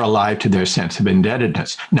and more alive to their sense of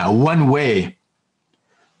indebtedness. Now, one way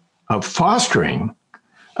of fostering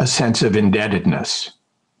a sense of indebtedness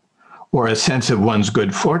or a sense of one's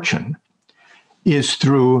good fortune is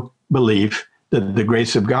through belief that the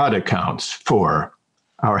grace of God accounts for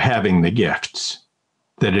our having the gifts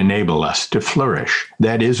that enable us to flourish.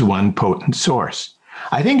 That is one potent source.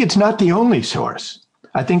 I think it's not the only source.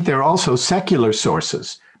 I think there are also secular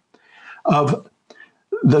sources of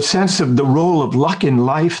the sense of the role of luck in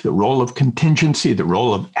life, the role of contingency, the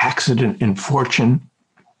role of accident and fortune.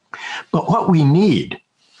 But what we need,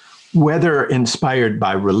 whether inspired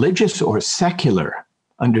by religious or secular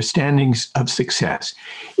understandings of success,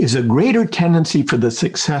 is a greater tendency for the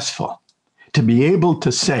successful to be able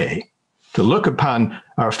to say, to look upon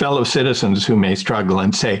our fellow citizens who may struggle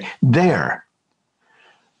and say, there,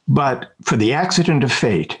 but for the accident of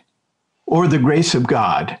fate, or the grace of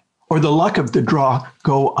God, or the luck of the draw,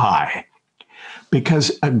 go I.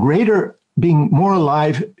 Because a greater, being more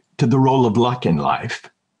alive to the role of luck in life,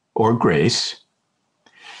 or grace,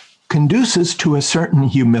 conduces to a certain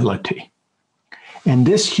humility. And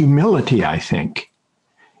this humility, I think,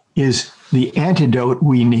 is the antidote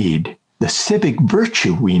we need, the civic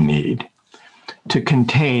virtue we need to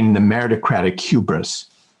contain the meritocratic hubris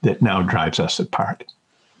that now drives us apart.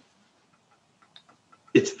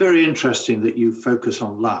 It's very interesting that you focus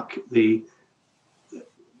on luck. The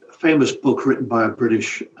famous book written by a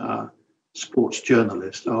British sports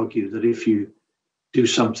journalist argued that if you do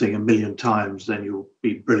something 1,000,000 times, then you'll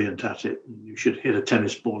be brilliant at it. And you should hit a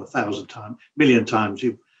tennis ball 1,000 times, 1,000,000 times,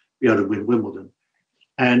 you'll be able to win Wimbledon.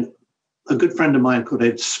 And a good friend of mine called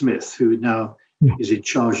Ed Smith, who now is in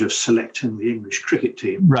charge of selecting the English cricket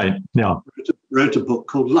team, wrote a book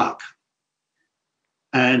called Luck.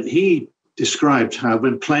 And he described how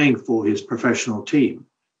when playing for his professional team,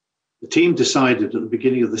 the team decided at the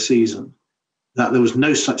beginning of the season that there was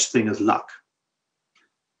no such thing as luck.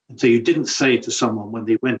 And so you didn't say to someone when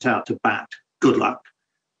they went out to bat, good luck.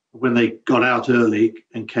 When they got out early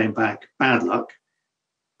and came back, bad luck.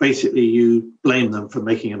 Basically, you blame them for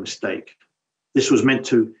making a mistake. This was meant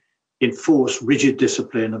to enforce rigid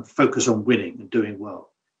discipline and focus on winning and doing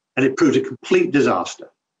well. And it proved a complete disaster.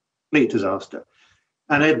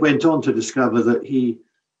 And Ed went on to discover that he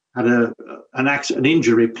had an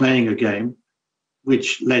injury playing a game,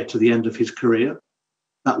 which led to the end of his career.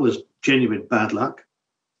 That was genuine bad luck.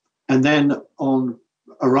 And then on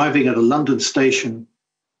arriving at a London station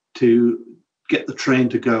to get the train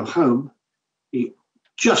to go home, he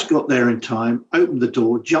just got there in time, opened the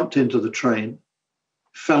door, jumped into the train,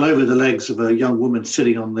 fell over the legs of a young woman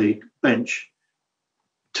sitting on the bench,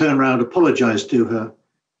 turned around, apologized to her,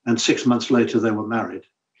 and 6 months later they were married.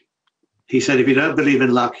 He said, if you don't believe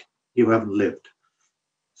in luck, you haven't lived.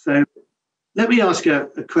 So let me ask a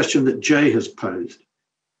question that Jay has posed.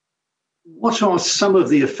 What are some of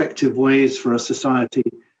the effective ways for a society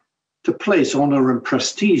to place honor and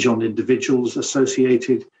prestige on individuals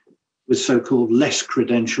associated with so-called less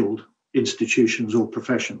credentialed institutions or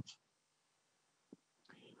professions?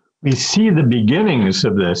 We see the beginnings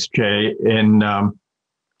of this, Jay, in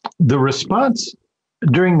the response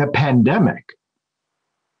during the pandemic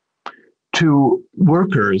to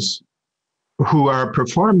workers who are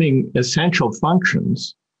performing essential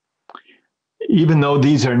functions, even though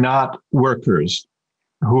these are not workers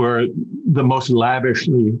who are the most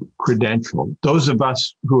lavishly credentialed. Those of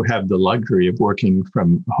us who have the luxury of working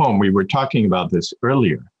from home, we were talking about this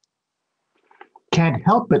earlier, can't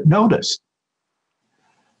help but notice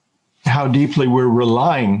how deeply we're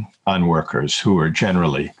relying on workers who are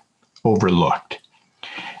generally overlooked.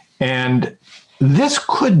 And this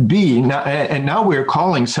could be, and now we're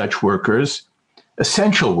calling such workers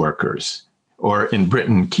essential workers, or in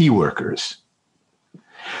Britain, key workers.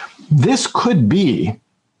 This could be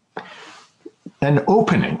an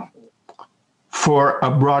opening for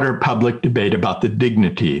a broader public debate about the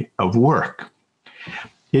dignity of work.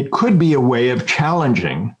 It could be a way of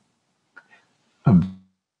challenging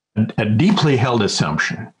a deeply held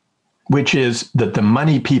assumption, which is that the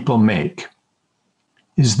money people make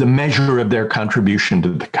is the measure of their contribution to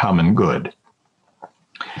the common good.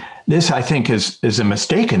 This, I think, is a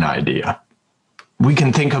mistaken idea. We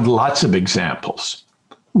can think of lots of examples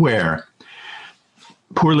where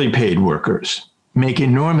poorly paid workers make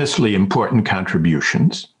enormously important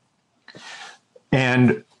contributions,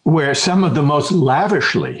 and where some of the most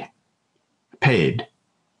lavishly paid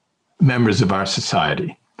members of our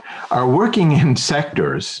society are working in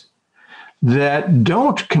sectors that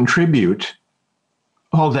don't contribute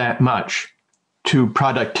all that much to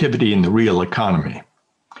productivity in the real economy.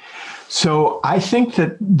 So I think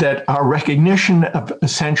that our recognition of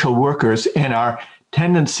essential workers and our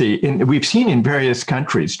tendency, we've seen in various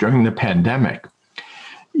countries during the pandemic,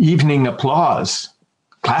 evening applause,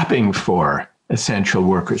 clapping for essential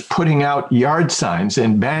workers, putting out yard signs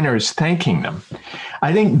and banners thanking them.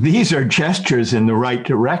 I think these are gestures in the right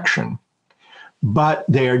direction, but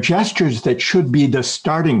they are gestures that should be the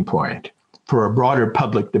starting point for a broader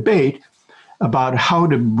public debate about how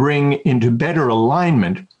to bring into better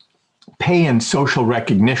alignment pay and social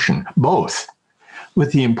recognition, both,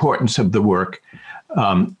 with the importance of the work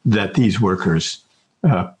that these workers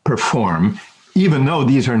perform, even though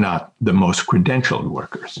these are not the most credentialed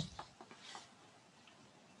workers.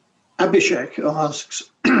 Abhishek asks,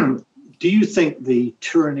 do you think the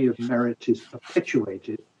tyranny of merit is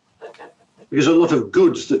perpetuated because a lot of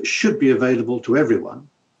goods that should be available to everyone,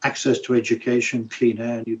 access to education, clean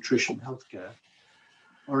air, nutrition, healthcare,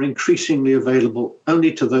 are increasingly available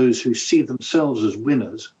only to those who see themselves as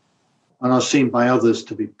winners and are seen by others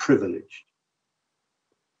to be privileged?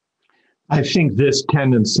 I think this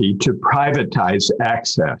tendency to privatize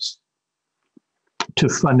access to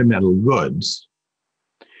fundamental goods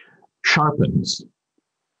sharpens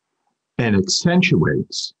and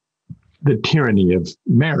accentuates the tyranny of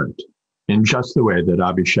merit in just the way that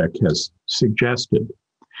Abhishek has suggested.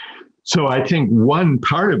 So I think one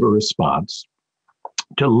part of a response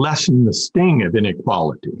to lessen the sting of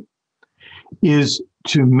inequality is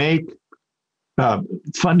to make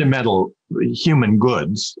fundamental human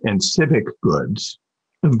goods and civic goods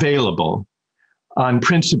available on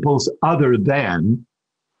principles other than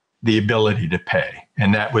the ability to pay.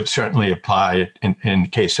 And that would certainly apply in the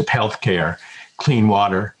case of healthcare, clean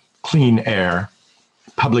water, clean air,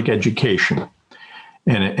 public education,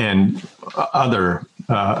 and other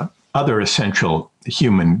essential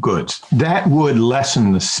human goods. That would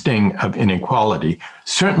lessen the sting of inequality,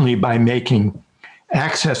 certainly by making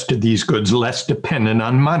access to these goods less dependent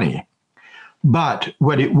on money. But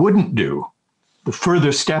what it wouldn't do, the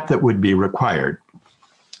further step that would be required,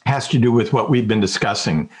 has to do with what we've been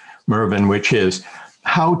discussing, Mervyn, which is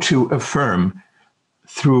how to affirm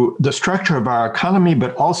through the structure of our economy,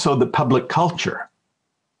 but also the public culture,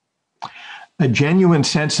 a genuine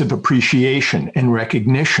sense of appreciation and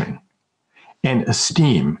recognition and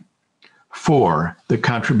esteem for the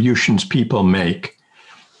contributions people make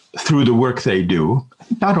through the work they do,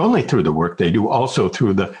 not only through the work they do, also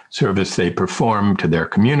through the service they perform to their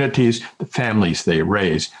communities, the families they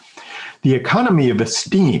raise. The economy of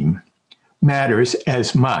esteem matters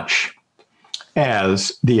as much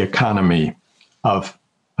as the economy of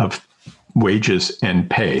wages and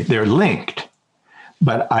pay. They're linked,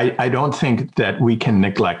 but I don't think that we can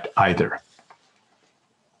neglect either.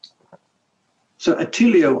 So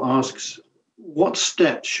Attilio asks, what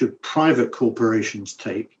steps should private corporations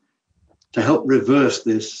take to help reverse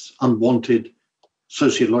this unwanted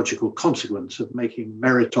sociological consequence of making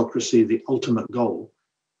meritocracy the ultimate goal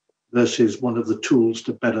versus one of the tools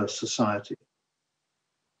to better society?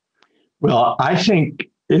 Well, I think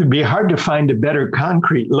it'd be hard to find a better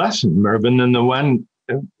concrete lesson, Mervyn, than the one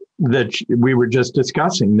that we were just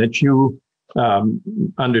discussing, that you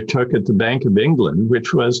undertook at the Bank of England,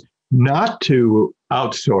 which was not to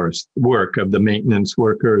outsource work of the maintenance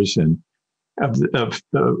workers and of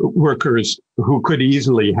the workers who could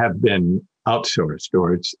easily have been outsourced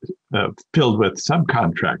or filled with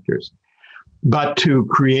subcontractors, but to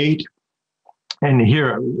create, and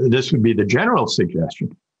here, this would be the general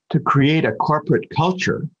suggestion, to create a corporate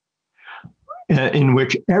culture in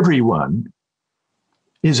which everyone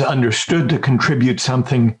is understood to contribute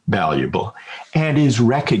something valuable and is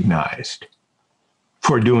recognized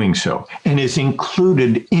for doing so and is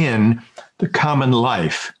included in the common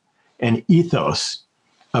life and ethos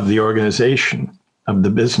of the organization, of the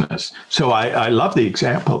business. So I love the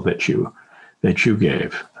example that you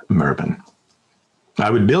gave, Mervyn. I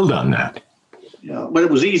would build on that. Yeah, well, it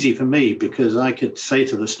was easy for me because I could say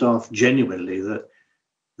to the staff genuinely that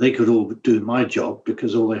they could all do my job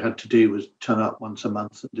because all they had to do was turn up once a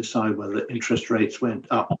month and decide whether interest rates went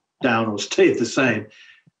up, down, or stayed the same.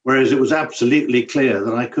 Whereas it was absolutely clear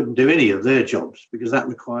that I couldn't do any of their jobs because that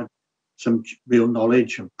required some real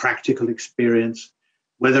knowledge and practical experience,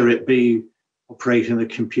 whether it be operating the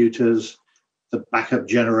computers, the backup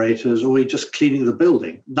generators, or just cleaning the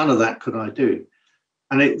building. None of that could I do.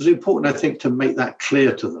 And it was important, I think, to make that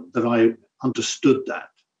clear to them that I understood that.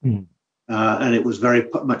 And it was very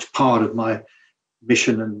much part of my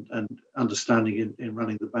mission and understanding in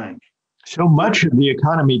running the bank. So much of the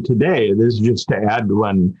economy today, this is just to add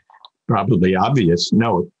one probably obvious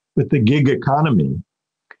note, with the gig economy,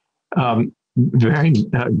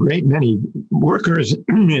 great many workers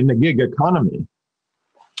in the gig economy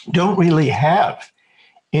don't really have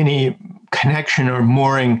any connection or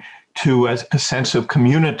mooring to a sense of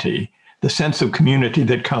community, the sense of community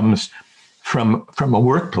that comes from a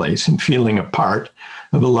workplace and feeling a part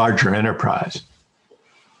of a larger enterprise.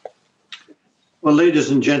 Well, ladies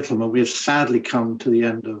and gentlemen, we have sadly come to the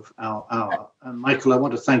end of our hour. And Michael, I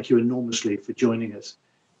want to thank you enormously for joining us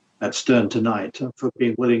at Stern tonight and for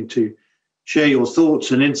being willing to share your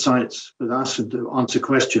thoughts and insights with us and to answer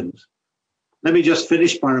questions. Let me just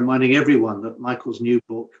finish by reminding everyone that Michael's new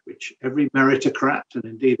book, which every meritocrat and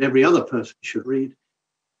indeed every other person should read,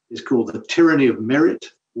 is called The Tyranny of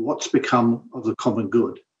Merit, What's Become of the Common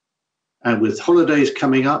Good. And with holidays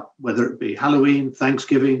coming up, whether it be Halloween,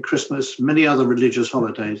 Thanksgiving, Christmas, many other religious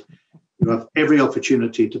holidays, you have every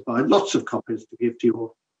opportunity to buy lots of copies to give to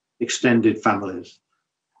your extended families.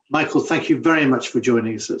 Michael, thank you very much for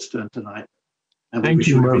joining us at Stern tonight. And Thank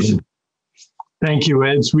you, Mervyn. Thank you.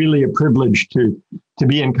 It's really a privilege to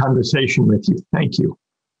be in conversation with you. Thank you.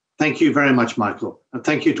 Thank you very much, Michael. And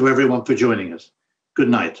thank you to everyone for joining us. Good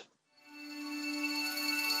night.